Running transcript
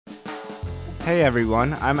Hey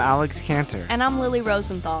everyone, I'm Alex Cantor. And I'm Lily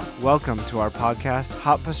Rosenthal. Welcome to our podcast,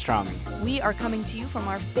 Hot Pastrami. We are coming to you from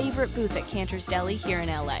our favorite booth at Cantor's Deli here in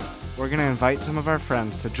LA. We're going to invite some of our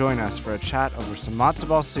friends to join us for a chat over some matzo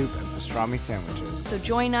ball soup and pastrami sandwiches. So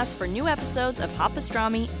join us for new episodes of Hot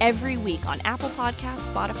Pastrami every week on Apple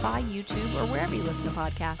Podcasts, Spotify, YouTube, or wherever you listen to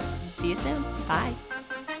podcasts. See you soon. Bye.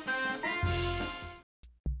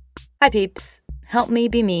 Hi peeps. Help Me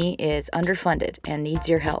Be Me is underfunded and needs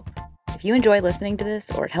your help. If you enjoy listening to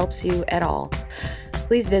this or it helps you at all,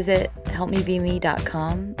 please visit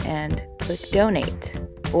helpmebeme.com and click donate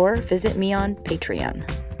or visit me on Patreon.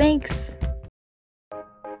 Thanks.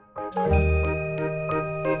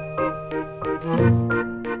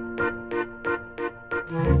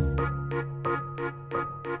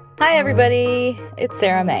 Hi everybody, it's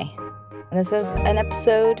Sarah May, and this is an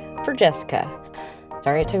episode for Jessica.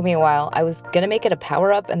 Sorry it took me a while. I was gonna make it a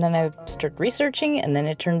power-up, and then I started researching, and then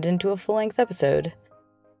it turned into a full-length episode.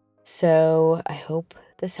 So I hope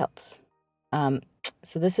this helps.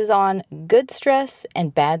 So this is on good stress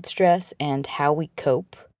and bad stress and how we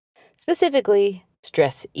cope, specifically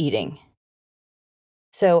stress eating.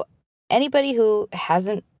 So anybody who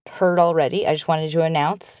hasn't heard already, I just wanted to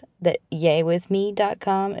announce that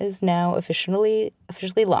yaywithme.com is now officially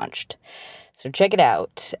launched. So check it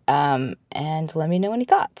out, and let me know any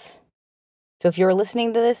thoughts. So if you're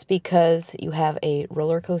listening to this because you have a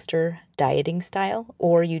roller coaster dieting style,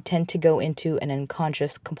 or you tend to go into an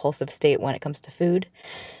unconscious compulsive state when it comes to food,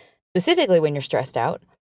 specifically when you're stressed out,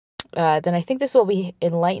 then I think this will be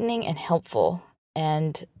enlightening and helpful,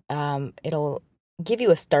 and it'll give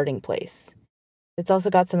you a starting place. It's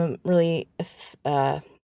also got some really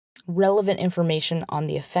relevant information on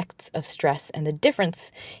the effects of stress and the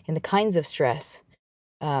difference in the kinds of stress,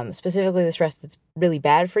 specifically the stress that's really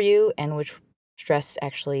bad for you and which stress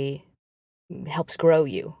actually helps grow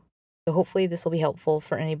you. So hopefully this will be helpful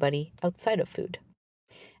for anybody outside of food.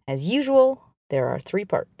 As usual, there are 3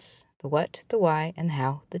 parts: the what, the why, and the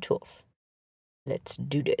how, the tools. Let's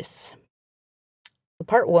do this. So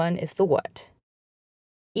part 1 is the what.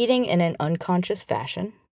 Eating in an unconscious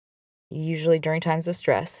fashion, usually during times of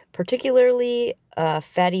stress, particularly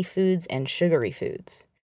fatty foods and sugary foods.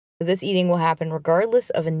 So this eating will happen regardless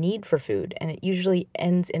of a need for food, and it usually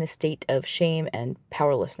ends in a state of shame and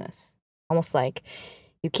powerlessness. Almost like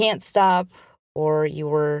you can't stop, or you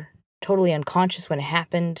were totally unconscious when it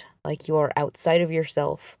happened, like you are outside of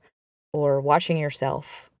yourself, or watching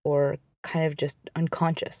yourself, or kind of just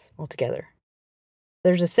unconscious altogether.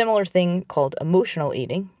 There's a similar thing called emotional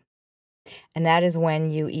eating, and that is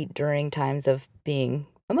when you eat during times of being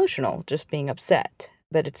emotional, just being upset.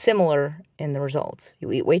 But it's similar in the results.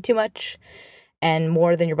 You eat way too much and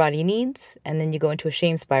more than your body needs, and then you go into a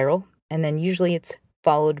shame spiral, and then usually it's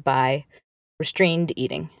followed by restrained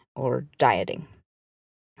eating or dieting.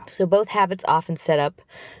 So both habits often set up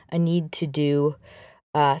a need to do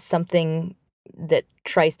something that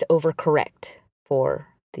tries to overcorrect for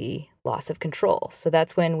the loss of control. So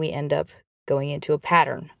that's when we end up going into a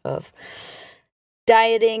pattern of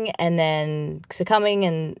dieting and then succumbing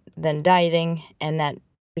and then dieting, and that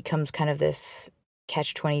becomes kind of this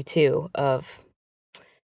catch-22 of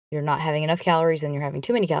you're not having enough calories and you're having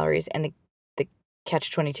too many calories, and the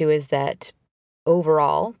catch-22 is that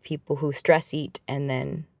overall people who stress eat and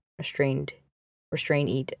then restrain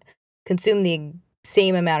eat consume the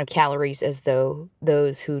same amount of calories as though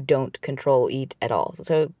those who don't control eat at all.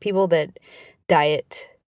 So people that diet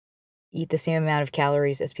eat the same amount of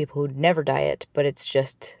calories as people who never diet, but it's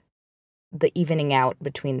just the evening out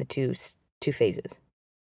between the two phases.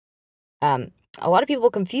 A lot of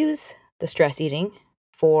people confuse the stress eating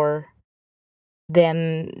for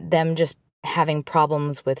them just having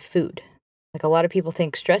problems with food. Like a lot of people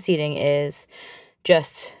think stress eating is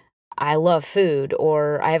just, I love food,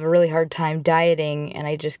 or I have a really hard time dieting and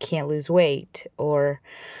I just can't lose weight, or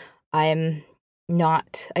I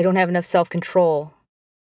don't have enough self-control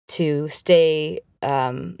to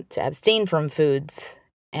abstain from foods,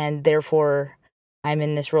 and therefore I'm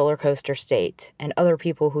in this roller coaster state. And other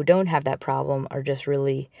people who don't have that problem are just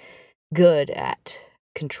really good at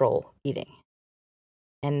control eating.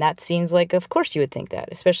 And that seems like, of course you would think that,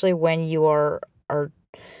 especially when you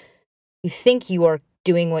you think you are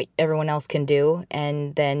doing what everyone else can do,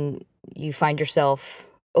 and then you find yourself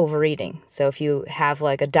overeating. So if you have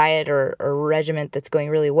like a diet or a regimen that's going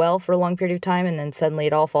really well for a long period of time, and then suddenly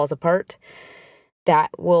it all falls apart, that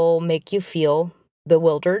will make you feel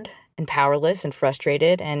bewildered and powerless and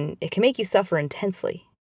frustrated, and it can make you suffer intensely.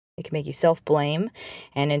 It can make you self-blame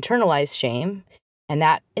and internalize shame, and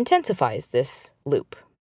that intensifies this loop.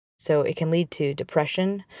 So it can lead to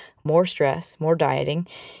depression, more stress, more dieting,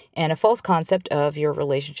 and a false concept of your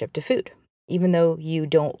relationship to food. Even though you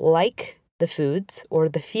don't like the foods or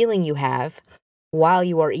the feeling you have while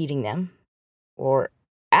you are eating them or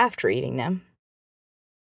after eating them.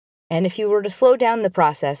 And if you were to slow down the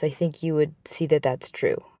process, I think you would see that that's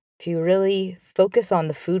true. If you really focus on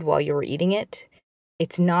the food while you're eating it,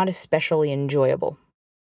 it's not especially enjoyable.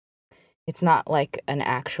 It's not like an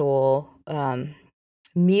actual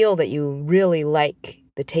meal that you really like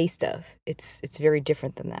the taste of. It's very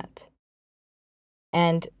different than that.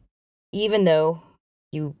 And even though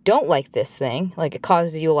you don't like this thing, like it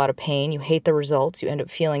causes you a lot of pain, you hate the results, you end up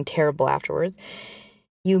feeling terrible afterwards,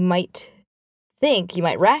 you might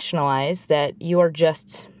rationalize that you are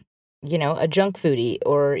just, a junk foodie,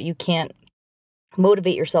 or you can't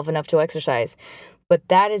motivate yourself enough to exercise. But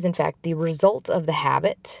that is, in fact, the result of the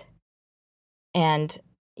habit, and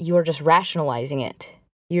you're just rationalizing it.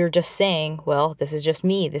 You're just saying, well, this is just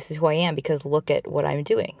me. This is who I am because look at what I'm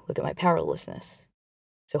doing. Look at my powerlessness.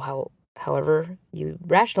 So however you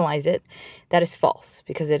rationalize it, that is false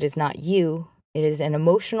because it is not you. It is an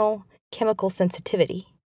emotional chemical sensitivity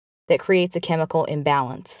that creates a chemical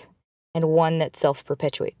imbalance and one that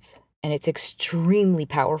self-perpetuates. And it's extremely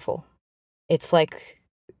powerful. It's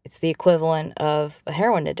the equivalent of a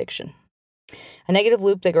heroin addiction. A negative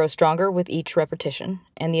loop that grows stronger with each repetition,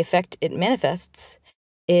 and the effect it manifests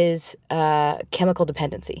is chemical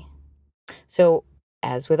dependency. So,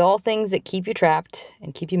 as with all things that keep you trapped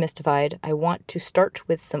and keep you mystified, I want to start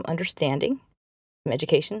with some understanding, some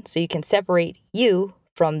education, so you can separate you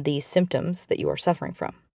from these symptoms that you are suffering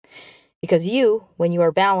from. Because you, when you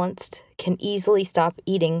are balanced, can easily stop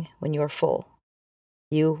eating when you are full.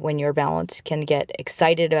 You, when you're balanced, can get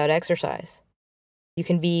excited about exercise. You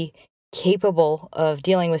can be capable of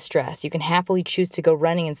dealing with stress. You can happily choose to go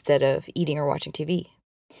running instead of eating or watching TV.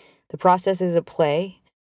 The processes at play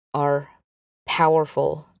are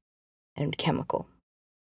powerful and chemical.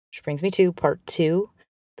 Which brings me to part 2,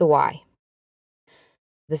 the why.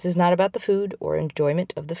 This is not about the food or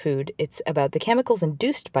enjoyment of the food. It's about the chemicals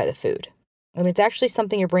induced by the food. And it's actually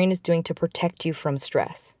something your brain is doing to protect you from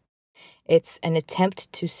stress. It's an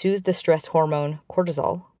attempt to soothe the stress hormone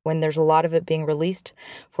cortisol when there's a lot of it being released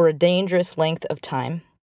for a dangerous length of time,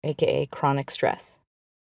 aka chronic stress.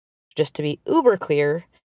 Just to be uber clear,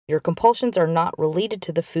 your compulsions are not related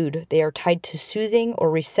to the food. They are tied to soothing or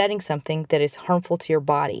resetting something that is harmful to your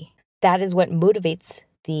body. That is what motivates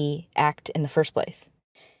the act in the first place.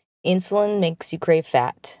 Insulin makes you crave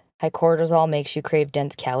fat. High cortisol makes you crave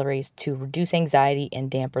dense calories to reduce anxiety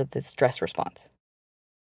and dampen the stress response.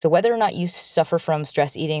 So whether or not you suffer from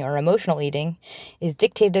stress eating or emotional eating is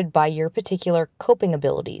dictated by your particular coping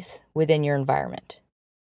abilities within your environment.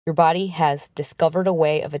 Your body has discovered a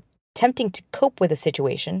way of attempting to cope with a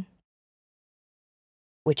situation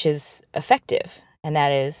which is effective, and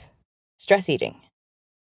that is stress eating.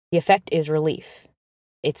 The effect is relief.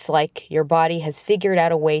 It's like your body has figured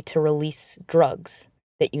out a way to release drugs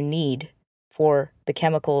that you need for the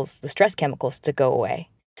stress chemicals to go away.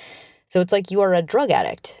 So it's like you are a drug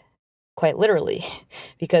addict, quite literally,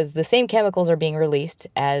 because the same chemicals are being released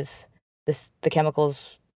as the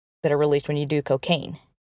chemicals that are released when you do cocaine.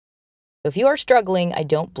 So if you are struggling, I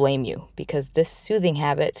don't blame you, because this soothing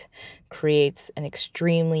habit creates an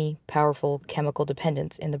extremely powerful chemical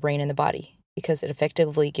dependence in the brain and the body, because it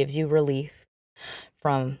effectively gives you relief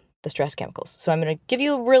from the stress chemicals. So I'm going to give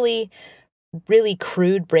you a really, really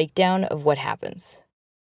crude breakdown of what happens.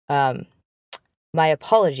 My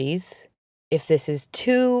apologies if this is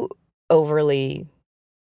too overly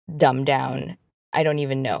dumbed down. I don't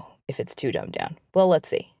even know if it's too dumbed down. Well, let's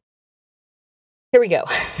see. Here we go.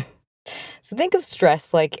 So think of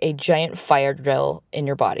stress like a giant fire drill in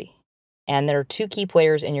your body. And there are 2 key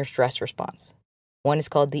players in your stress response. One is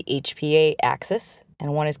called the HPA axis,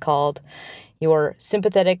 and one is called your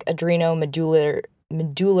sympathetic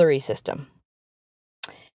adrenomedullary system.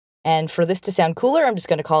 And for this to sound cooler, I'm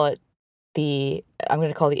going to call the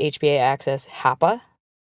HPA axis HAPA.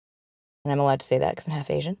 And I'm allowed to say that because I'm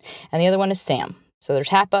half Asian. And the other one is SAM. So there's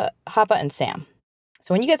HAPA and SAM.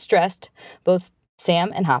 So when you get stressed, both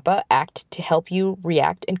SAM and HAPA act to help you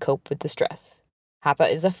react and cope with the stress.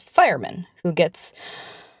 HAPA is a fireman who gets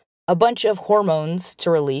a bunch of hormones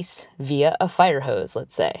to release via a fire hose,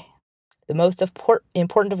 let's say. The most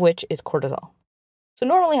important of which is cortisol. So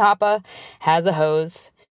normally HAPA has a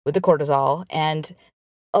hose with the cortisol, and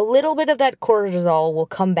a little bit of that cortisol will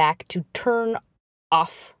come back to turn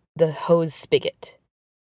off the hose spigot.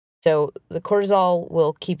 So the cortisol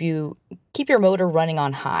will keep your motor running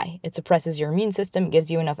on high. It suppresses your immune system, gives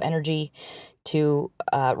you enough energy to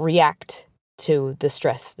react to the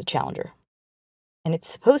stress, the challenger. And it's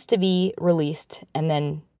supposed to be released and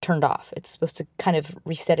then turned off. It's supposed to kind of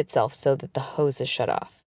reset itself so that the hose is shut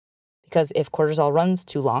off. Because if cortisol runs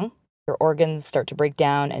too long, your organs start to break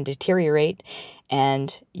down and deteriorate,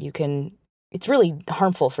 and it's really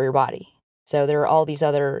harmful for your body. So there are all these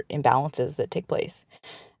other imbalances that take place.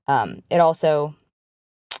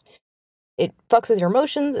 It fucks with your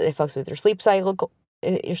emotions, it fucks with your sleep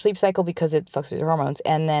cycle because it fucks with your hormones,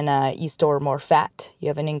 and then you store more fat. You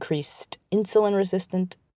have an increased insulin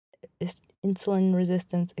resistance,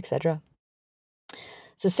 etc.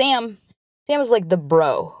 So Sam is like the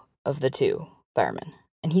bro of the two firemen,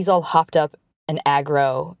 and he's all hopped up and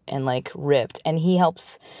aggro and like ripped, and he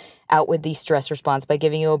helps out with the stress response by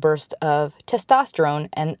giving you a burst of testosterone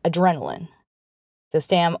and adrenaline. So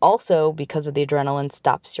Sam also, because of the adrenaline,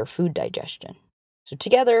 stops your food digestion. So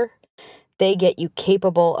together, they get you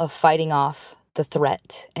capable of fighting off the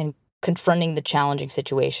threat and confronting the challenging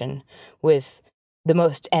situation with the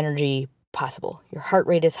most energy possible. Your heart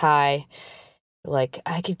rate is high. You're like,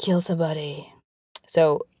 I could kill somebody.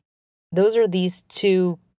 So those are these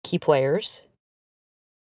two key players.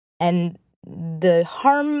 And the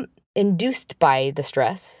harm induced by the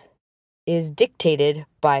stress is dictated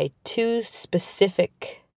by two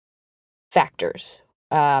specific factors.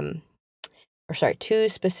 There's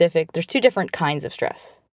two different kinds of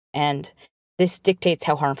stress, and this dictates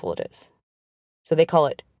how harmful it is. So they call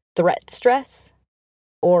it threat stress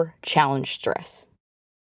or challenge stress.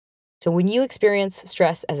 So when you experience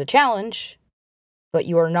stress as a challenge, but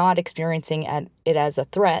you are not experiencing it as a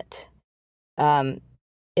threat,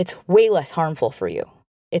 it's way less harmful for you.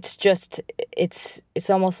 It's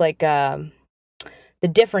almost like the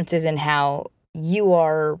difference is in how you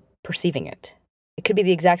are perceiving it. It could be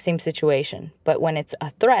the exact same situation, but when it's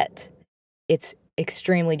a threat, it's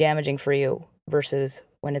extremely damaging for you versus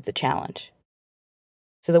when it's a challenge.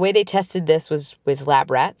 So the way they tested this was with lab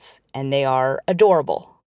rats, and they are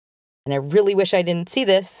adorable. And I really wish I didn't see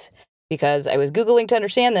this because I was Googling to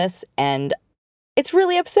understand this, and it's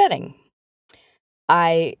really upsetting.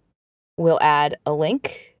 I will add a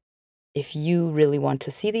link if you really want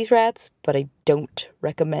to see these rats, but I don't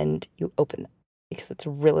recommend you open them because it's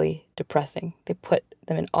really depressing. They put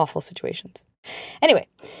them in awful situations. Anyway,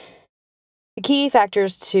 the key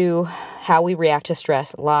factors to how we react to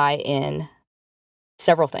stress lie in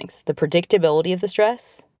several things: the predictability of the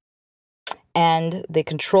stress and the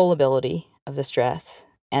controllability of the stress,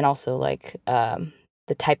 and also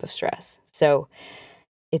the type of stress. So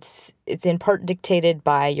it's in part dictated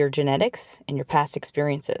by your genetics and your past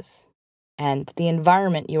experiences and the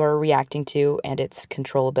environment you are reacting to and its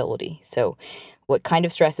controllability. So what kind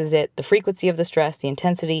of stress is it, the frequency of the stress, the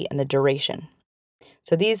intensity, and the duration.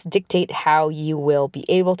 So these dictate how you will be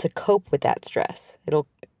able to cope with that stress. It'll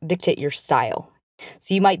dictate your style.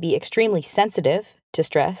 So you might be extremely sensitive to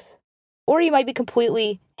stress, or you might be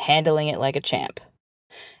completely handling it like a champ.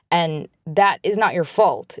 And that is not your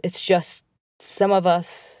fault. It's just some of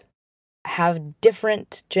us have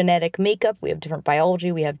different genetic makeup. We have different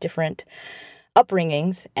biology. We have different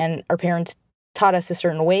upbringings. And our parents taught us a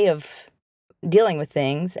certain way of dealing with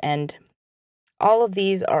things. And all of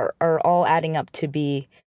these are all adding up to be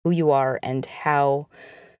who you are and how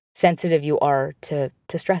sensitive you are to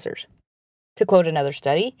stressors. To quote another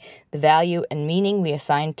study, the value and meaning we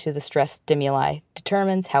assign to the stress stimuli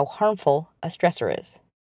determines how harmful a stressor is.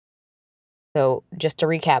 So just to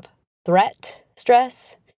recap, threat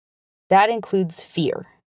stress, that includes fear.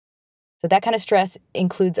 So that kind of stress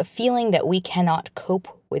includes a feeling that we cannot cope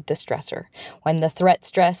with the stressor. When the threat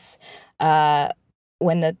stress,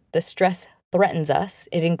 when the stress threatens us,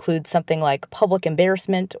 it includes something like public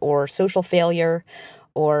embarrassment or social failure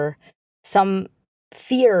or some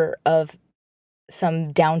fear of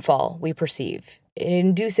some downfall we perceive. It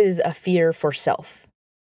induces a fear for self.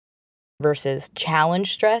 Versus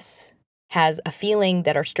challenge stress has a feeling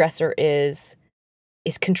that our stressor is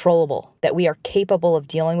controllable, that we are capable of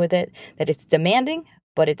dealing with it, that it's demanding,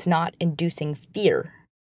 but it's not inducing fear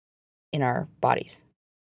in our bodies.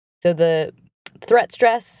 So the threat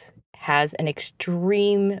stress has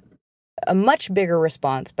a much bigger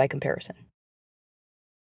response by comparison.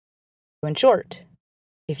 So in short,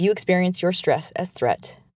 if you experience your stress as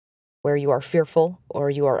threat, where you are fearful or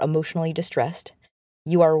you are emotionally distressed,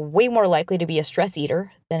 you are way more likely to be a stress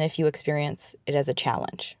eater than if you experience it as a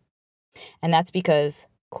challenge. And that's because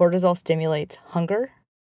cortisol stimulates hunger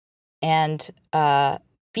and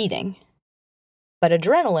feeding, but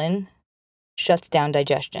adrenaline shuts down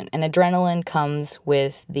digestion, and adrenaline comes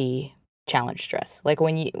with the challenge stress. Like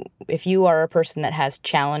if you are a person that has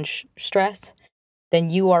challenge stress, then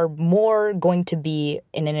you are more going to be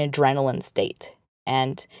in an adrenaline state.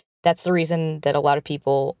 And that's the reason that a lot of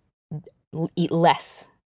people eat less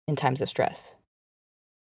in times of stress.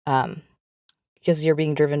 Because you're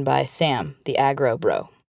being driven by Sam, the aggro bro.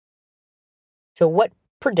 So what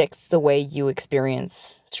predicts the way you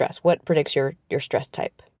experience stress? What predicts your stress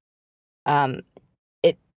type?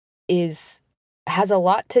 It has a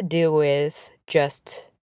lot to do with just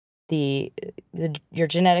your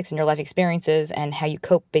genetics and your life experiences and how you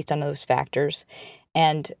cope based on those factors.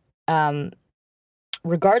 And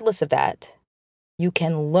regardless of that, you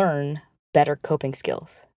can learn better coping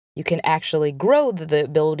skills. You can actually grow the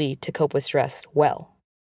ability to cope with stress well,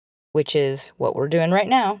 which is what we're doing right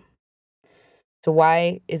now. So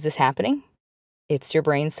why is this happening? It's your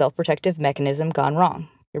brain's self-protective mechanism gone wrong.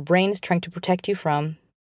 Your brain is trying to protect you from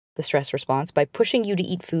the stress response by pushing you to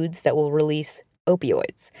eat foods that will release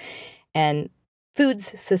opioids. And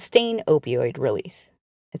foods sustain opioid release.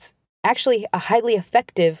 It's actually a highly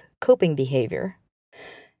effective coping behavior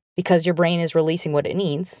because your brain is releasing what it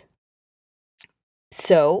needs.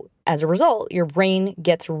 So, as a result, your brain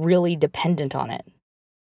gets really dependent on it.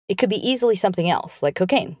 It could be easily something else, like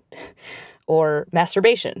cocaine or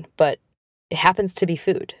masturbation, but it happens to be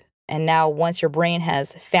food. And now, once your brain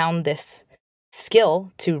has found this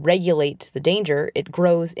skill to regulate the danger, it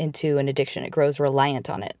grows into an addiction. It grows reliant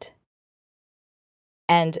on it.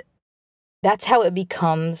 And that's how it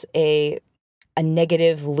becomes a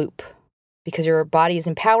negative loop, because your body is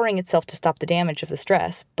empowering itself to stop the damage of the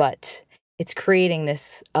stress, but it's creating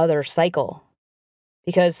this other cycle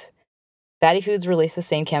because fatty foods release the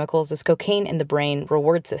same chemicals as cocaine in the brain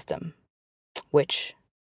reward system, which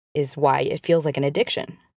is why it feels like an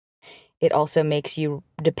addiction. It also makes you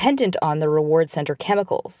dependent on the reward center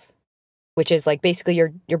chemicals, which is like basically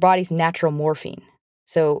your body's natural morphine.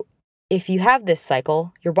 So if you have this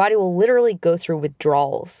cycle, your body will literally go through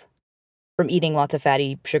withdrawals from eating lots of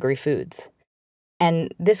fatty, sugary foods.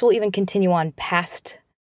 And this will even continue on past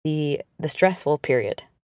the stressful period.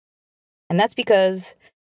 And that's because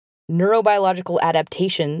neurobiological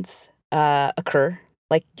adaptations occur.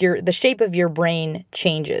 Like the shape of your brain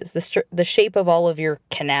changes. The shape of all of your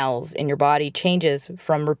canals in your body changes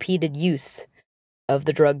from repeated use of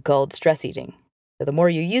the drug called stress eating. So the more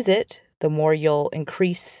you use it, the more you'll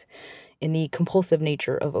increase in the compulsive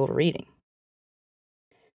nature of overeating.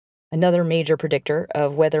 Another major predictor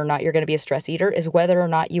of whether or not you're going to be a stress eater is whether or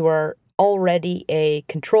not you are already a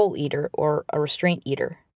control eater or a restraint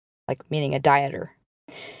eater, like meaning a dieter.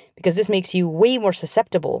 Because this makes you way more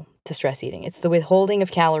susceptible to stress eating. It's the withholding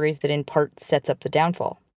of calories that in part sets up the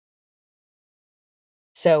downfall.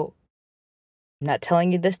 So, I'm not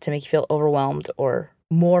telling you this to make you feel overwhelmed or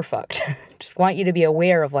more fucked. Just want you to be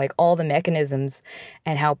aware of like all the mechanisms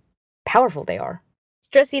and how powerful they are.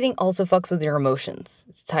 Stress eating also fucks with your emotions.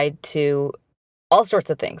 It's tied to all sorts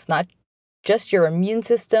of things, not just your immune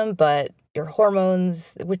system, but your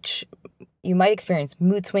hormones, which you might experience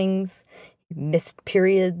mood swings, missed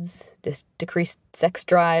periods, decreased sex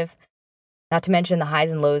drive, not to mention the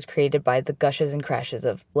highs and lows created by the gushes and crashes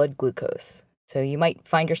of blood glucose. So you might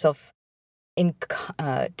find yourself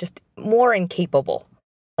just more incapable,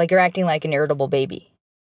 like you're acting like an irritable baby.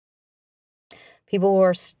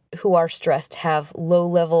 People who are stressed have a low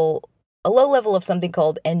level of something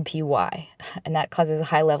called NPY, and that causes a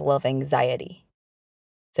high level of anxiety.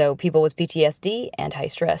 So people with PTSD and high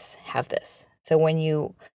stress have this. So when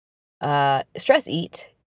you stress eat,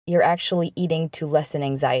 you're actually eating to lessen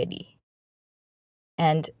anxiety.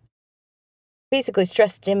 And basically,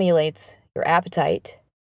 stress stimulates your appetite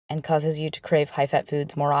and causes you to crave high-fat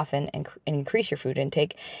foods more often and increase your food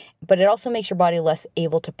intake. But it also makes your body less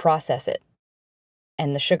able to process it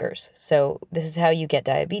and the sugars. So this is how you get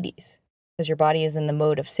diabetes. Because your body is in the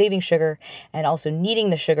mode of saving sugar and also needing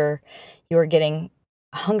the sugar, you are getting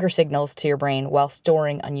hunger signals to your brain while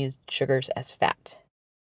storing unused sugars as fat.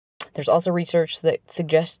 There's also research that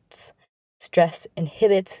suggests stress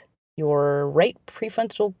inhibits your right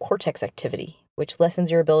prefrontal cortex activity, which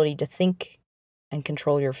lessens your ability to think and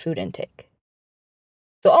control your food intake.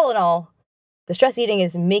 So all in all, the stress eating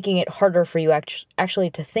is making it harder for you actually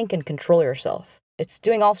to think and control yourself. It's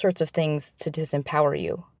doing all sorts of things to disempower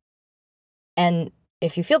you. And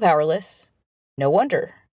if you feel powerless, no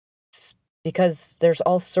wonder. It's because there's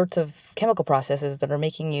all sorts of chemical processes that are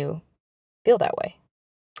making you feel that way.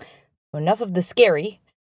 Enough of the scary.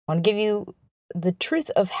 I want to give you the truth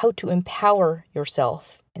of how to empower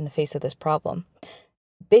yourself in the face of this problem.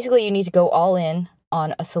 Basically, you need to go all in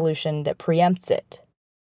on a solution that preempts it.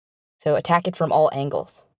 So attack it from all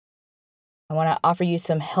angles. I want to offer you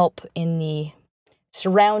some help in the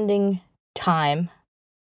surrounding time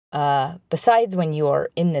besides when you are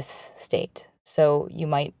in this state. So you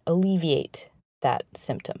might alleviate that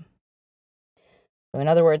symptom. So in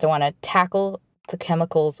other words, I want to tackle the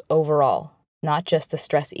chemicals overall, not just the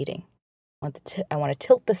stress eating. I want to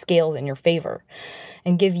tilt the scales in your favor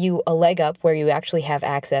and give you a leg up where you actually have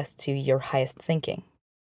access to your highest thinking.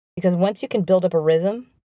 Because once you can build up a rhythm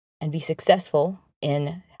and be successful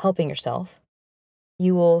in helping yourself,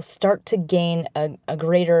 you will start to gain a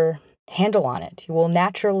greater handle on it. You will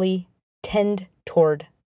naturally tend toward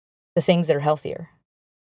the things that are healthier.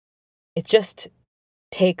 It just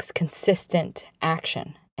takes consistent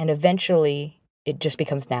action, and eventually it just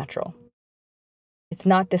becomes natural. It's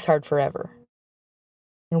not this hard forever.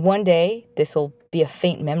 And one day, this will be a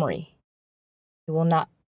faint memory. It will not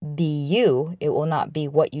be you. It will not be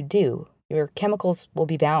what you do. Your chemicals will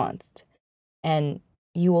be balanced, and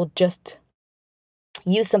you will just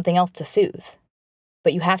use something else to soothe.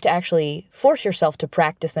 But you have to actually force yourself to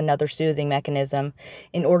practice another soothing mechanism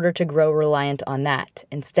in order to grow reliant on that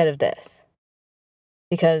instead of this.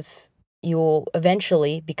 Because you will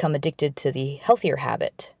eventually become addicted to the healthier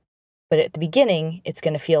habit. But at the beginning, it's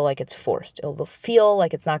going to feel like it's forced. It will feel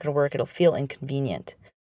like it's not going to work. It'll feel inconvenient.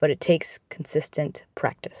 But it takes consistent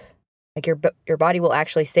practice. Like your body will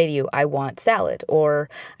actually say to you, I want salad, or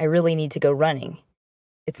I really need to go running.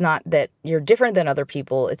 It's not that you're different than other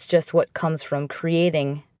people. It's just what comes from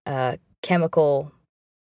creating chemical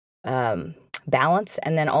balance,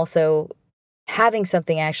 and then also having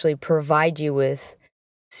something actually provide you with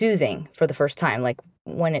soothing for the first time. Like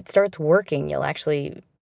when it starts working, you'll actually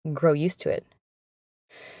grow used to it.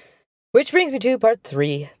 Which brings me to part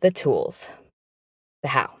 3, the tools. The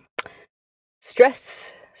how.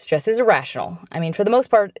 Stress is irrational. I mean, for the most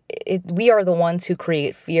part, we are the ones who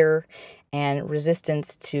create fear and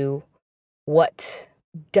resistance to what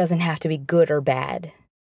doesn't have to be good or bad.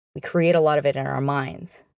 We create a lot of it in our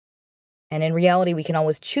minds. And in reality, we can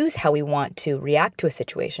always choose how we want to react to a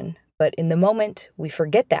situation. But in the moment, we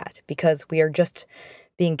forget that because we are just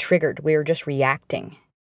being triggered. We are just reacting.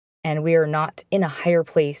 And we are not in a higher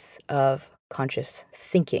place of conscious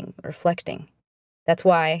thinking, reflecting. That's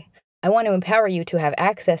why I want to empower you to have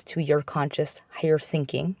access to your conscious higher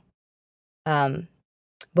thinking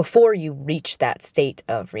before you reach that state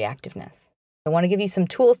of reactiveness. I want to give you some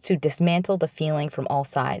tools to dismantle the feeling from all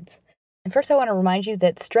sides. And first, I want to remind you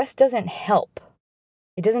that stress doesn't help.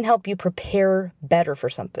 It doesn't help you prepare better for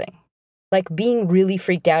something. Like being really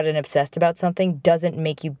freaked out and obsessed about something doesn't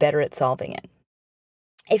make you better at solving it.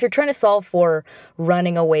 If you're trying to solve for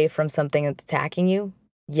running away from something that's attacking you,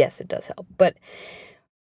 yes, it does help. But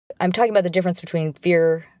I'm talking about the difference between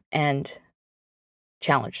fear and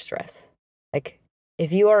challenge stress. Like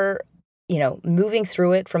if you are, moving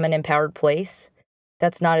through it from an empowered place,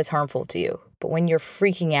 that's not as harmful to you. But when you're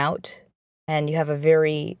freaking out and you have a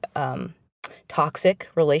very toxic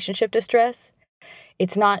relationship to stress,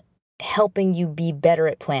 it's not helping you be better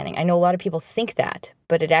at planning. I know a lot of people think that,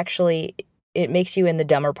 but it makes you in the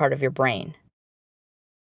dumber part of your brain.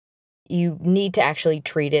 You need to actually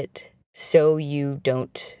treat it so you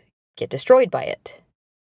don't get destroyed by it.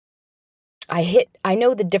 I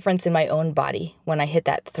know the difference in my own body when I hit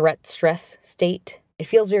that threat stress state. It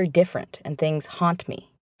feels very different and things haunt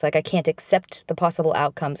me. It's like I can't accept the possible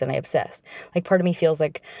outcomes and I obsess. Like part of me feels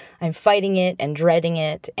like I'm fighting it and dreading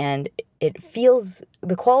it, and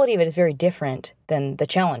the quality of it is very different than the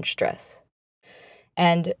challenge stress.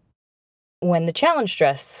 And when the challenge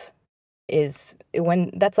stress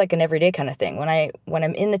that's like an everyday kind of thing. When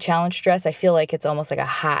I'm in the challenge stress, I feel like it's almost like a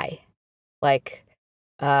high, like,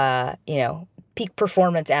 peak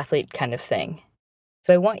performance athlete kind of thing.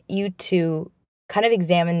 So I want you to kind of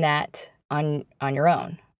examine that on your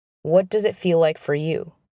own. What does it feel like for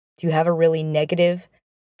you? Do you have a really negative,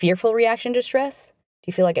 fearful reaction to stress? Do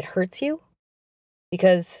you feel like it hurts you?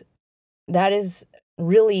 Because that is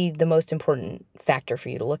really the most important factor for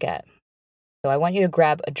you to look at. So I want you to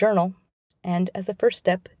grab a journal and, as a first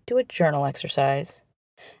step, do a journal exercise.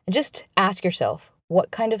 And just ask yourself,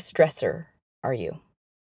 what kind of stressor are you?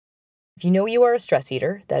 If you know you are a stress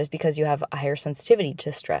eater, that is because you have a higher sensitivity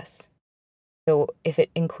to stress. So if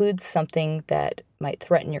it includes something that might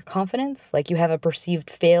threaten your confidence, like you have a perceived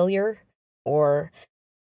failure or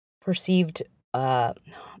perceived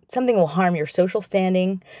something will harm your social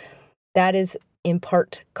standing, that is in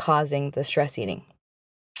part causing the stress eating.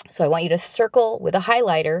 So I want you to circle with a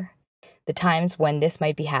highlighter the times when this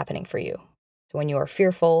might be happening for you. So when you are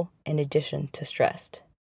fearful in addition to stressed.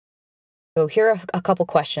 So here are a couple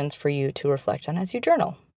questions for you to reflect on as you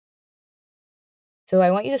journal. So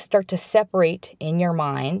I want you to start to separate in your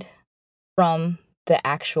mind from the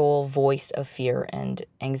actual voice of fear and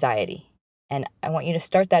anxiety. And I want you to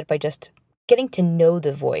start that by just getting to know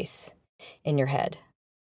the voice in your head.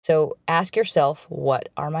 So ask yourself, what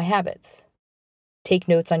are my habits? Take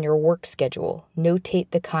notes on your work schedule.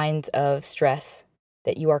 Notate the kinds of stress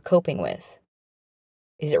that you are coping with.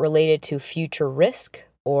 Is it related to future risk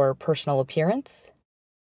or personal appearance?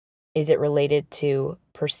 Is it related to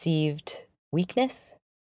perceived weakness?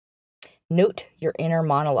 Note your inner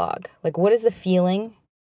monologue. Like, what is the feeling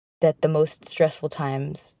that the most stressful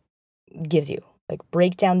times gives you? Like,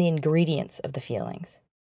 break down the ingredients of the feelings.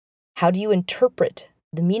 How do you interpret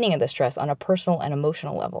the meaning of the stress on a personal and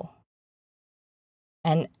emotional level?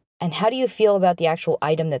 And how do you feel about the actual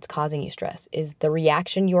item that's causing you stress? Is the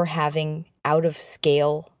reaction you're having out of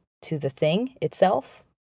scale to the thing itself?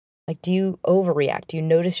 Like, do you overreact? Do you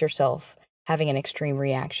notice yourself having an extreme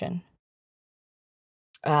reaction?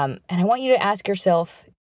 And I want you to ask yourself,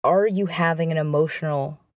 are you having an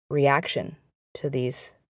emotional reaction to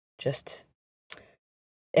these just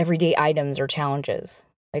everyday items or challenges?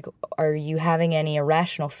 Like, are you having any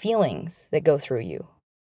irrational feelings that go through you?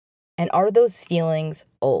 And are those feelings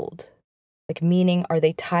old? Like, meaning, are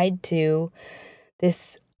they tied to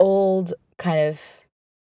this old kind of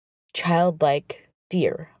childlike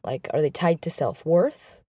fear? Like, are they tied to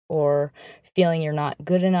self-worth, or feeling you're not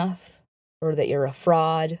good enough, or that you're a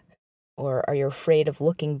fraud, or are you afraid of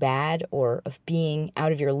looking bad or of being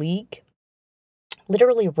out of your league?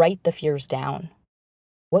 Literally write the fears down.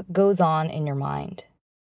 What goes on in your mind?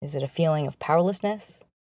 Is it a feeling of powerlessness,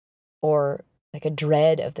 or like a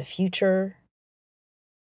dread of the future?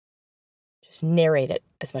 Just narrate it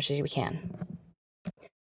as much as you can.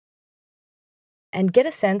 And get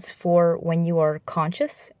a sense for when you are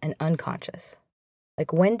conscious and unconscious.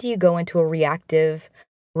 Like, when do you go into a reactive,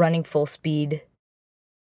 running full speed,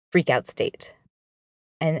 freak out state?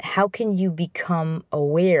 And how can you become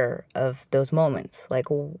aware of those moments? Like,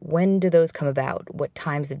 when do those come about? What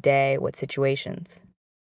times of day? What situations?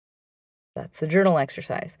 That's the journal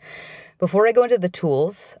exercise. Before I go into the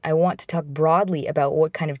tools, I want to talk broadly about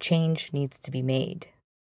what kind of change needs to be made.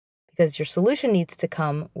 Because your solution needs to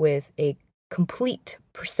come with a complete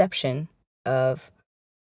perception of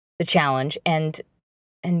the challenge and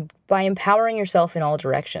by empowering yourself in all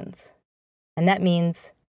directions. And that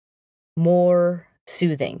means more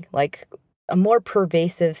soothing, like a more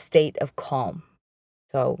pervasive state of calm.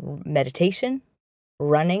 So meditation,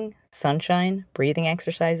 running, sunshine, breathing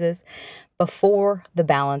exercises, before the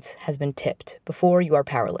balance has been tipped, before you are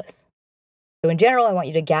powerless. So in general, I want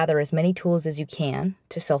you to gather as many tools as you can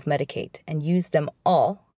to self-medicate and use them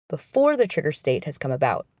all before the trigger state has come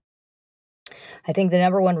about. I think the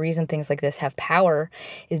number one reason things like this have power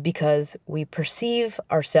is because we perceive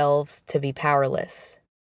ourselves to be powerless.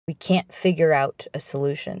 We can't figure out a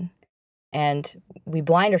solution. And we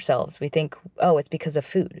blind ourselves. We think, oh, it's because of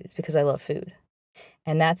food. It's because I love food.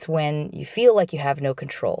 And that's when you feel like you have no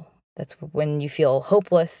control. That's when you feel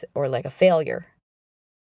hopeless or like a failure.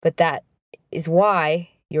 But that is why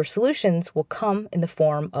your solutions will come in the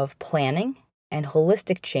form of planning and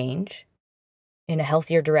holistic change in a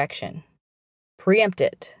healthier direction. Preempt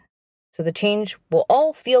it. So the change will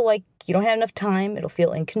all feel like you don't have enough time. It'll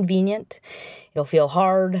feel inconvenient. It'll feel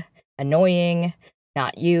hard, annoying,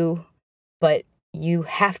 not you. But you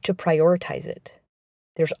have to prioritize it.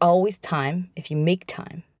 There's always time if you make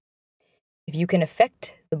time. If you can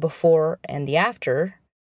affect the before and the after,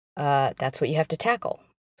 that's what you have to tackle.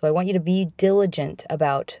 So I want you to be diligent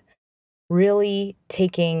about really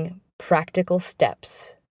taking practical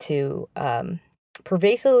steps to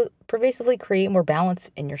pervasively create more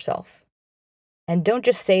balance in yourself. And don't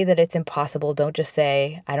just say that it's impossible. Don't just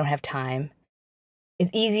say, I don't have time.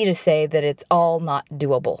 It's easy to say that it's all not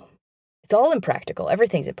doable. It's all impractical.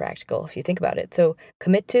 Everything's impractical if you think about it. So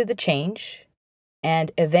commit to the change,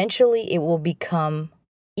 and eventually it will become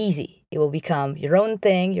easy. It will become your own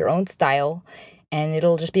thing, your own style, and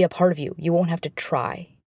it'll just be a part of you. You won't have to try.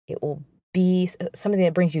 It will be something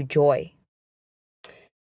that brings you joy.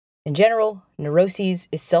 In general, neuroses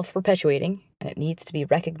is self-perpetuating, and it needs to be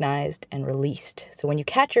recognized and released. So when you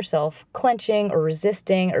catch yourself clenching or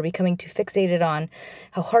resisting or becoming too fixated on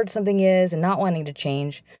how hard something is and not wanting to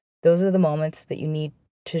change, those are the moments that you need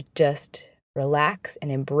to just relax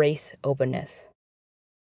and embrace openness.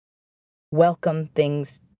 Welcome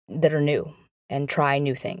things that are new and try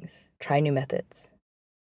new things, try new methods.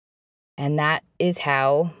 And that is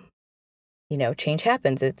how, change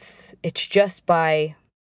happens. It's just by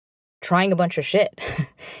trying a bunch of shit.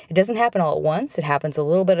 It doesn't happen all at once. It happens a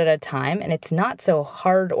little bit at a time, and it's not so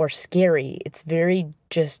hard or scary. It's very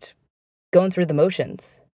just going through the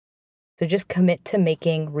motions. So just commit to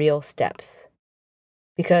making real steps,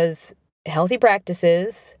 because healthy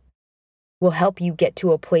practices will help you get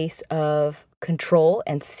to a place of control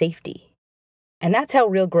and safety. And that's how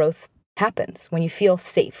real growth happens, when you feel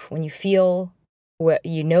safe, when you feel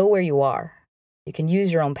You know where you are. You can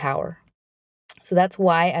use your own power. So that's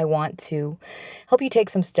why I want to help you take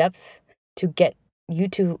some steps to get you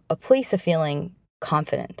to a place of feeling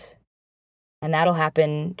confident. And that'll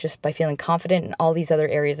happen just by feeling confident in all these other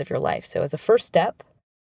areas of your life. So as a first step,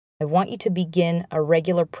 I want you to begin a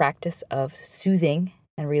regular practice of soothing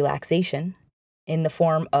and relaxation in the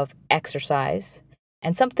form of exercise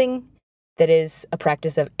and something that is a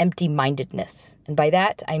practice of empty-mindedness. And by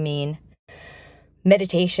that, I mean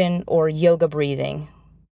meditation or yoga breathing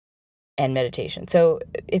and meditation. So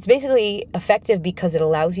it's basically effective because it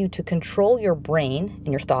allows you to control your brain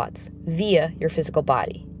and your thoughts via your physical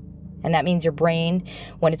body. And that means your brain,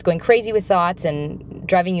 when it's going crazy with thoughts and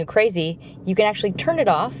driving you crazy, you can actually turn it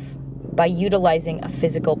off by utilizing a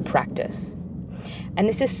physical practice. And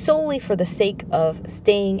this is solely for the sake of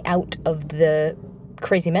staying out of the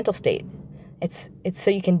crazy mental state. It's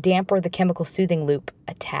so you can damper the chemical soothing loop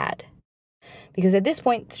a tad. Because at this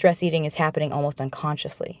point, stress eating is happening almost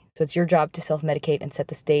unconsciously. So it's your job to self-medicate and set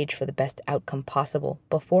the stage for the best outcome possible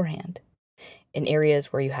beforehand in areas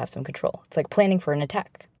where you have some control. It's like planning for an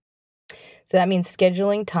attack. So that means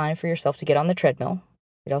scheduling time for yourself to get on the treadmill.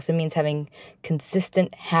 It also means having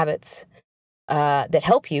consistent habits that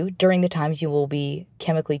help you during the times you will be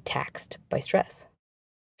chemically taxed by stress.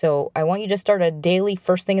 So I want you to start a daily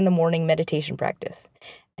first thing in the morning meditation practice.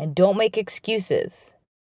 And don't make excuses.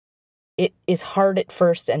 It is hard at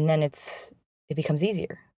first, and then it becomes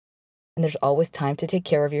easier. And there's always time to take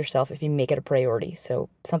care of yourself if you make it a priority. So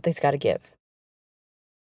something's got to give.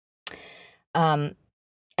 And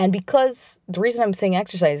because the reason I'm saying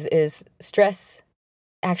exercise is stress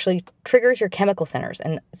actually triggers your chemical centers.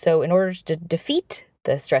 And so in order to defeat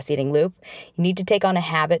the stress eating loop, you need to take on a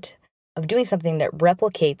habit of doing something that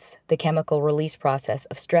replicates the chemical release process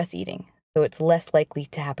of stress eating. So it's less likely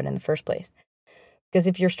to happen in the first place. Because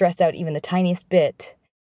if you're stressed out even the tiniest bit,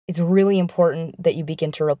 it's really important that you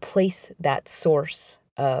begin to replace that source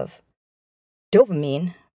of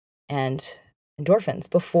dopamine and endorphins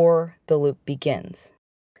before the loop begins.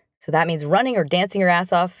 So that means running or dancing your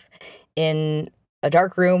ass off in a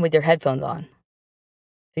dark room with your headphones on.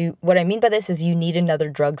 So what I mean by this is you need another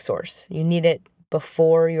drug source. You need it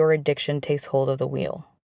before your addiction takes hold of the wheel.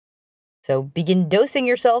 So begin dosing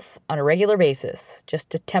yourself on a regular basis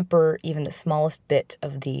just to temper even the smallest bit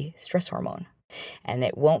of the stress hormone. And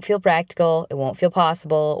it won't feel practical, it won't feel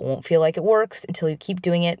possible, it won't feel like it works until you keep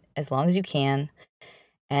doing it as long as you can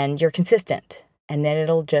and you're consistent. And then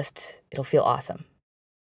it'll feel awesome.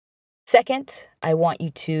 Second, I want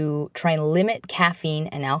you to try and limit caffeine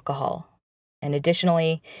and alcohol. And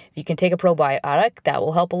additionally, if you can take a probiotic, that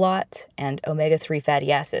will help a lot, and omega-3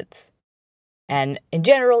 fatty acids. And in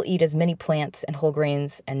general, eat as many plants and whole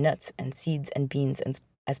grains and nuts and seeds and beans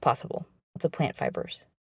as possible. Lots of plant fibers.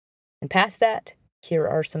 And past that, here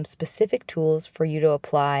are some specific tools for you to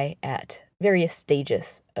apply at various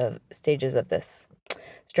stages of this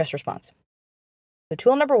stress response. So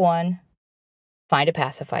tool number 1, find a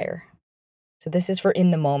pacifier. So this is for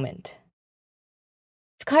in the moment.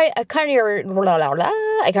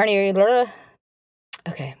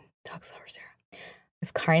 Okay, talk slower, Sarah.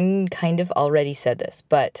 I've kind of already said this,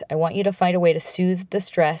 but I want you to find a way to soothe the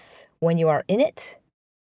stress when you are in it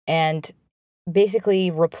and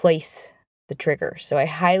basically replace the trigger. So I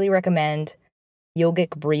highly recommend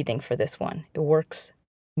yogic breathing for this one. It works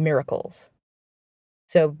miracles.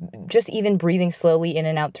 So just even breathing slowly in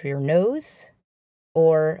and out through your nose,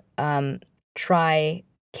 or try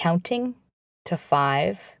counting to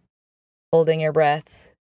 5, holding your breath,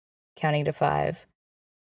 counting to 5,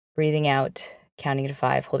 breathing out, counting to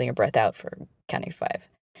 5, holding your breath out for counting to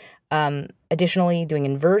 5. Additionally, doing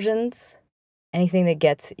inversions, anything that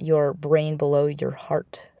gets your brain below your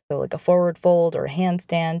heart. So like a forward fold or a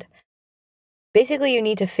handstand. Basically, you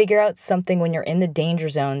need to figure out something when you're in the danger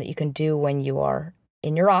zone that you can do when you are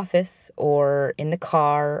in your office or in the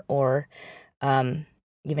car or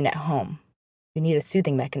even at home. You need a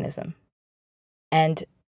soothing mechanism. And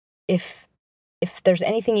if there's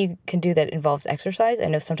anything you can do that involves exercise, I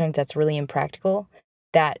know sometimes that's really impractical,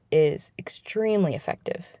 that is extremely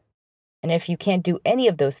effective. And if you can't do any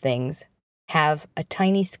of those things, have a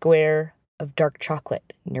tiny square of dark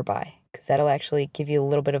chocolate nearby, because that'll actually give you a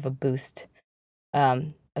little bit of a boost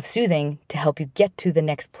of soothing to help you get to the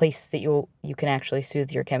next place that you can actually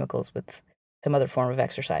soothe your chemicals with some other form of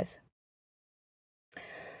exercise.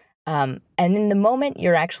 And in the moment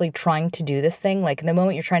you're actually trying to do this thing, like in the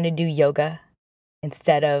moment you're trying to do yoga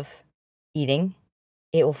instead of eating,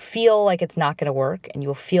 it will feel like it's not going to work and you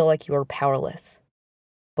will feel like you are powerless.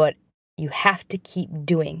 But you have to keep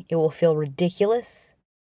doing. It will feel ridiculous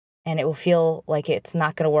and it will feel like it's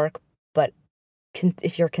not going to work, but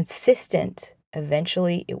if you're consistent,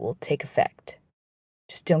 eventually it will take effect.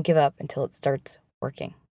 Just don't give up until it starts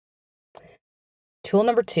working. Tool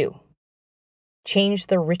number 2, change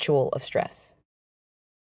the ritual of stress.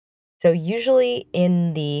 So usually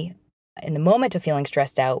in the moment of feeling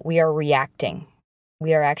stressed out, we are reacting.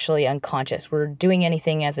 We are actually unconscious. We're doing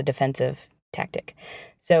anything as a defensive tactic.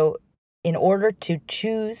 So in order to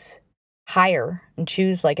choose higher and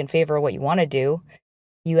choose in favor of what you want to do,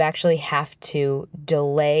 you actually have to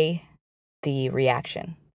delay the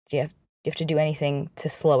reaction. You have to do anything to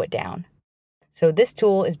slow it down. So this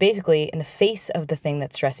tool is basically in the face of the thing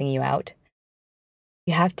that's stressing you out.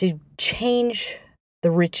 You have to change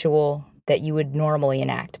the ritual that you would normally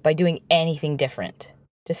enact by doing anything different.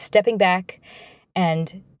 Just stepping back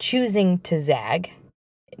and choosing to zag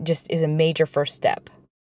just is a major first step.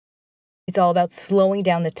 It's all about slowing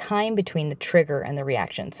down the time between the trigger and the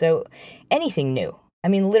reaction. So anything new,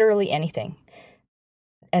 literally anything,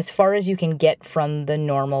 as far as you can get from the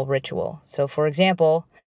normal ritual. So for example,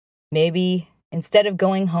 maybe instead of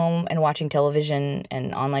going home and watching television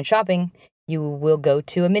and online shopping, you will go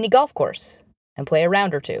to a mini golf course and play a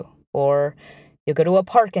round or two. Or you'll go to a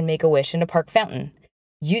park and make a wish in a park fountain.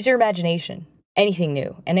 Use your imagination. Anything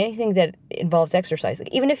new and anything that involves exercise.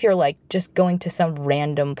 Even if you're just going to some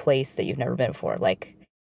random place that you've never been before,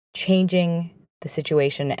 changing the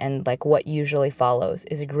situation and what usually follows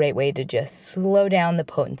is a great way to just slow down the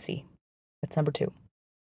potency. That's number 2.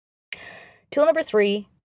 Tool number 3,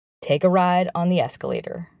 take a ride on the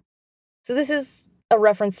escalator. So this is a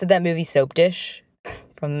reference to that movie Soap Dish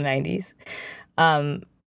from the 90s.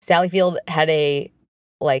 Sally Field had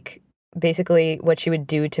basically what she would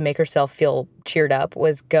do to make herself feel cheered up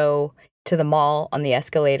was go to the mall on the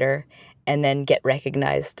escalator and then get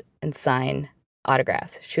recognized and sign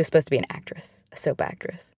autographs. She was supposed to be an actress, a soap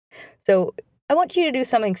actress. So I want you to do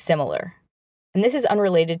something similar. And this is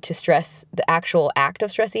unrelated to stress, the actual act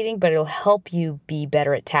of stress eating, but it'll help you be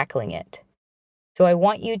better at tackling it. So I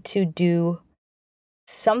want you to do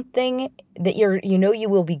something that you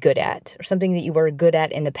will be good at, or something that you were good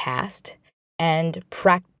at in the past, and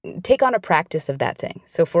take on a practice of that thing.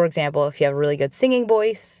 So for example, if you have a really good singing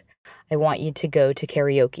voice, I want you to go to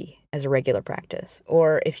karaoke as a regular practice.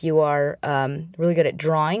 Or if you are really good at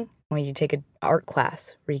drawing, I want you to take an art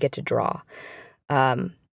class where you get to draw.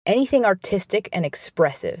 Anything artistic and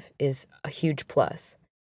expressive is a huge plus.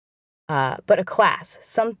 But a class,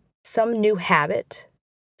 some new habit,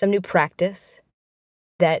 some new practice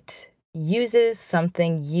that uses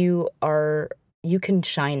something you can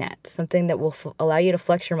shine at, something that will allow you to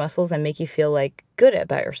flex your muscles and make you feel good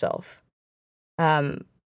about yourself. And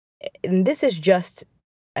this is just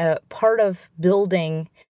a part of building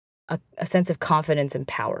a sense of confidence and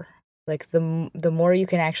power. The more you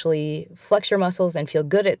can actually flex your muscles and feel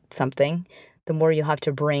good at something, the more you'll have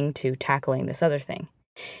to bring to tackling this other thing.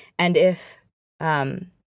 And if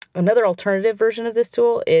another alternative version of this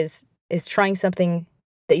tool is trying something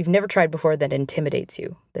that you've never tried before that intimidates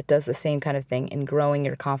you, that does the same kind of thing in growing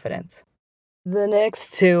your confidence. The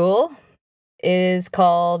next tool is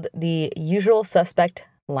called the usual suspect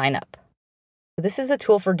lineup. This is a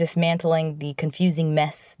tool for dismantling the confusing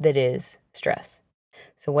mess that is stress.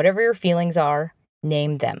 So whatever your feelings are,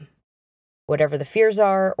 name them. Whatever the fears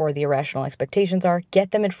are or the irrational expectations are,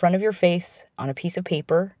 get them in front of your face on a piece of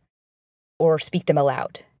paper or speak them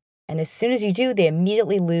aloud. And as soon as you do, they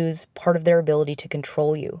immediately lose part of their ability to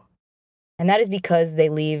control you. And that is because they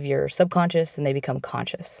leave your subconscious and they become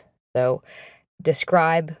conscious. So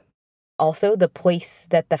describe also the place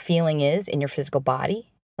that the feeling is in your physical body.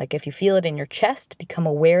 If you feel it in your chest, become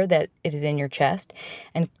aware that it is in your chest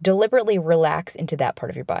and deliberately relax into that part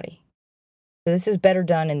of your body. So this is better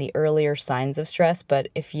done in the earlier signs of stress, but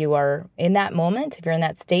if you are in that moment, if you're in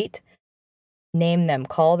that state, name them,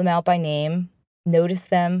 call them out by name, notice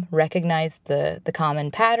them, recognize the common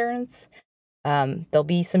patterns. There'll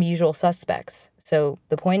be some usual suspects. So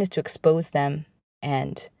the point is to expose them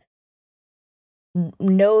and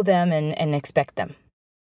know them and expect them.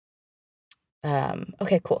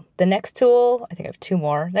 Okay, cool. The next tool, I think I have 2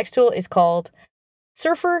 more. Next tool is called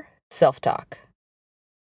Surfer Self-Talk.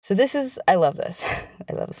 So I love this.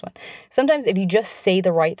 I love this one. Sometimes if you just say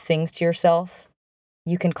the right things to yourself,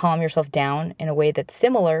 you can calm yourself down in a way that's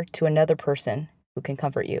similar to another person who can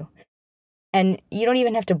comfort you. And you don't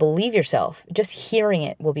even have to believe yourself. Just hearing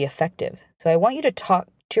it will be effective. So I want you to talk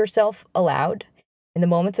to yourself aloud in the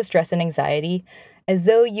moments of stress and anxiety as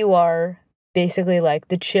though you are basically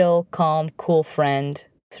the chill, calm, cool friend,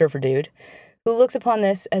 surfer dude, who looks upon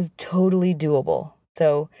this as totally doable.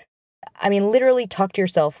 So, literally talk to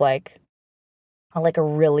yourself like a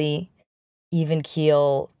really even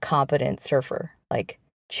keel, competent surfer. Like,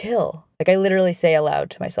 chill. Like, I literally say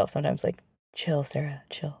aloud to myself sometimes, like, chill, Sarah,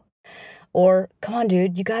 chill. Or, come on,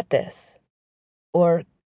 dude, you got this. Or,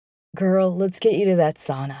 girl, let's get you to that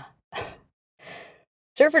sauna.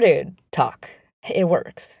 Surfer dude talk. It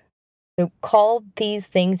works. So call these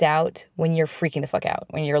things out when you're freaking the fuck out.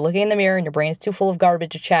 When you're looking in the mirror and your brain is too full of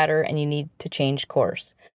garbage to chatter and you need to change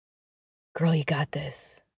course. Girl, you got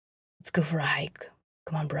this. Let's go for a hike.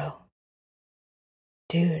 Come on, bro.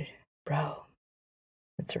 Dude, bro.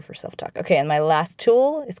 That's surfer self-talk. Okay, and my last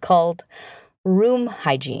tool is called room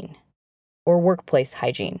hygiene or workplace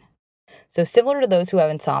hygiene. So similar to those who have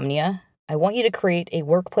insomnia, I want you to create a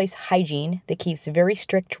workplace hygiene that keeps very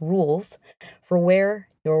strict rules for where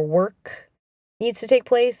your work needs to take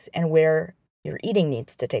place and where your eating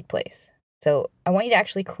needs to take place. So I want you to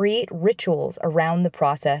actually create rituals around the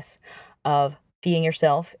process of feeding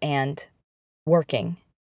yourself and working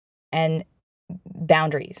and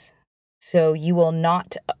boundaries. So you will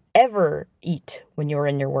not ever eat when you're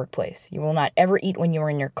in your workplace. You will not ever eat when you're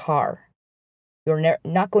in your car.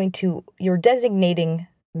 You're designating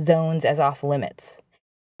zones as off limits.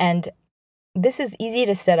 And this is easy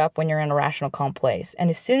to set up when you're in a rational, calm place. And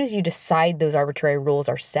as soon as you decide those arbitrary rules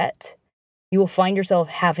are set, you will find yourself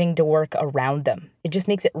having to work around them. It just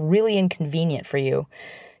makes it really inconvenient for you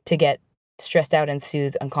to get stressed out and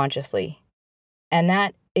soothed unconsciously. And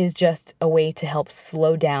that is just a way to help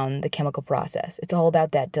slow down the chemical process. It's all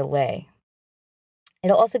about that delay.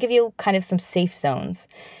 It'll also give you kind of some safe zones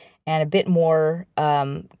and a bit more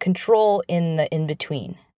control in the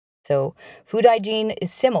in-between. So food hygiene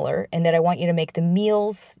is similar in that I want you to make the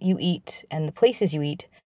meals you eat and the places you eat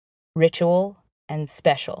ritual and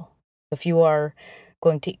special. If you are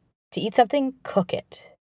going to eat something, cook it.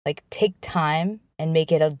 Like, take time and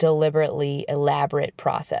make it a deliberately elaborate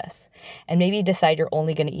process. And maybe decide you're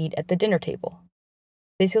only going to eat at the dinner table.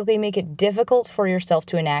 Basically, make it difficult for yourself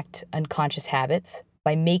to enact unconscious habits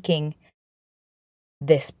by making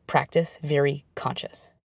this practice very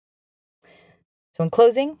conscious. So in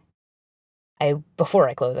closing, before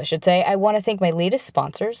I close, I should say, I want to thank my latest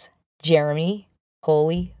sponsors, Jeremy,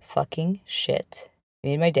 holy fucking shit,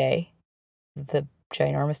 made my day, the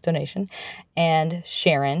ginormous donation, and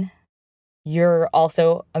Sharon, you're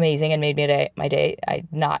also amazing and made my day. I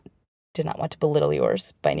did not want to belittle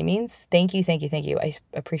yours by any means. Thank you. I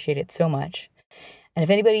appreciate it so much. And if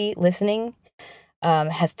anybody listening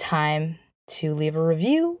has time to leave a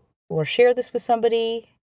review or share this with somebody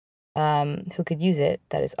who could use it,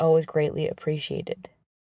 that is always greatly appreciated.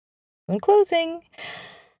 In closing,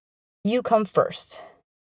 you come first.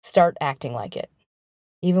 Start acting like it.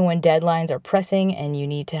 Even when deadlines are pressing and you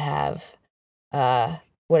need to have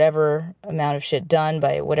whatever amount of shit done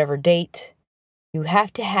by whatever date, you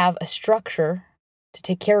have to have a structure to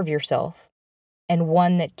take care of yourself and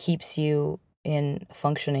one that keeps you in a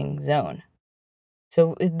functioning zone.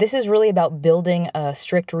 So this is really about building a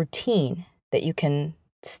strict routine that you can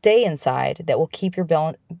stay inside that will keep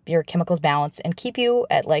your chemicals balanced and keep you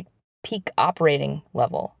at like peak operating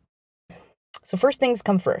level. So first things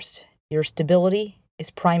come first. Your stability is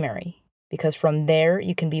primary because from there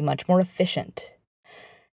you can be much more efficient.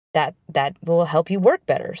 That will help you work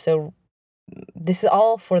better. So this is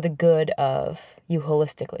all for the good of you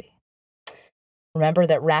holistically. Remember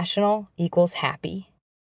that rational equals happy,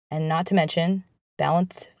 and not to mention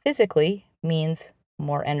balance physically means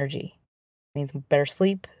more energy, means better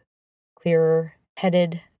sleep, clearer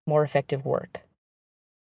headed, more effective work.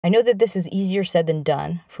 I know that this is easier said than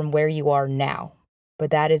done from where you are now,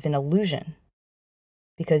 but that is an illusion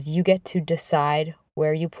because you get to decide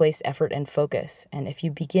where you place effort and focus. And if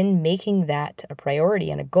you begin making that a priority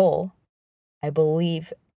and a goal, I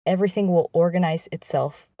believe everything will organize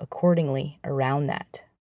itself accordingly around that.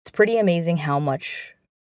 It's pretty amazing how much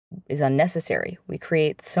is unnecessary. We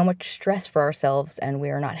create so much stress for ourselves and we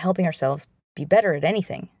are not helping ourselves be better at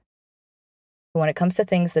anything. But when it comes to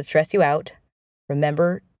things that stress you out,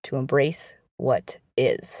 remember to embrace what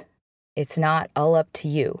is. It's not all up to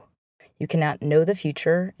you. You cannot know the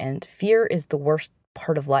future, and fear is the worst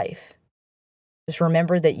part of life. Just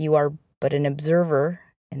remember that you are but an observer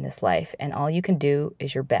in this life, and all you can do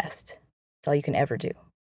is your best. That's all you can ever do.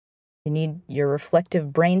 You need your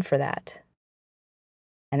reflective brain for that.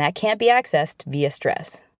 And that can't be accessed via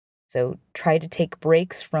stress. So try to take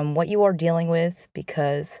breaks from what you are dealing with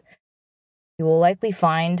because you will likely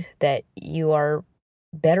find that you are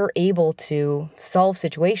better able to solve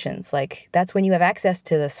situations. Like, that's when you have access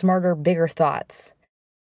to the smarter, bigger thoughts.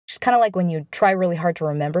 It's kind of like when you try really hard to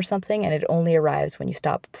remember something and it only arrives when you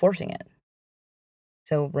stop forcing it.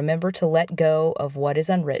 So remember to let go of what is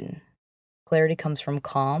unwritten. Clarity comes from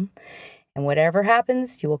calm, and whatever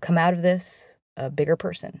happens, you will come out of this a bigger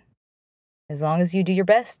person. As long as you do your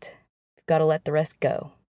best, you've got to let the rest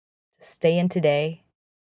go. Just stay in today,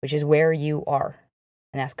 which is where you are,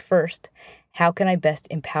 and ask first, how can I best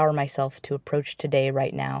empower myself to approach today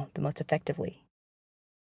right now the most effectively?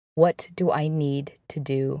 What do I need to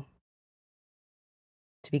do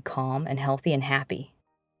to be calm and healthy and happy?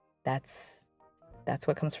 That's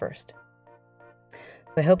what comes first.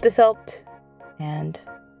 So I hope this helped, and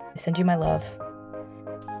I send you my love.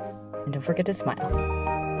 And don't forget to smile.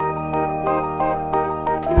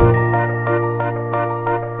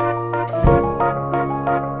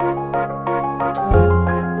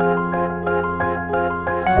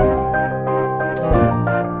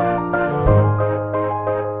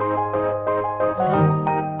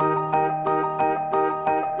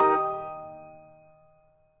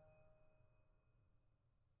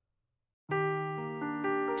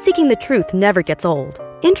 Seeking the truth never gets old.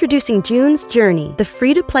 Introducing June's Journey, the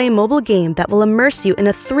free-to-play mobile game that will immerse you in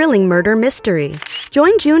a thrilling murder mystery.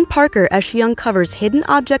 Join June Parker as she uncovers hidden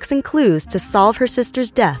objects and clues to solve her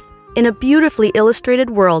sister's death in a beautifully illustrated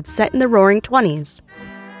world set in the Roaring '20s.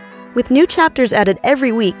 With new chapters added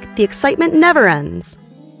every week, the excitement never ends.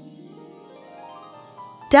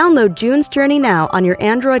 Download June's Journey now on your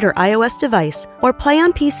Android or iOS device, or play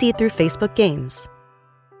on PC through Facebook Games.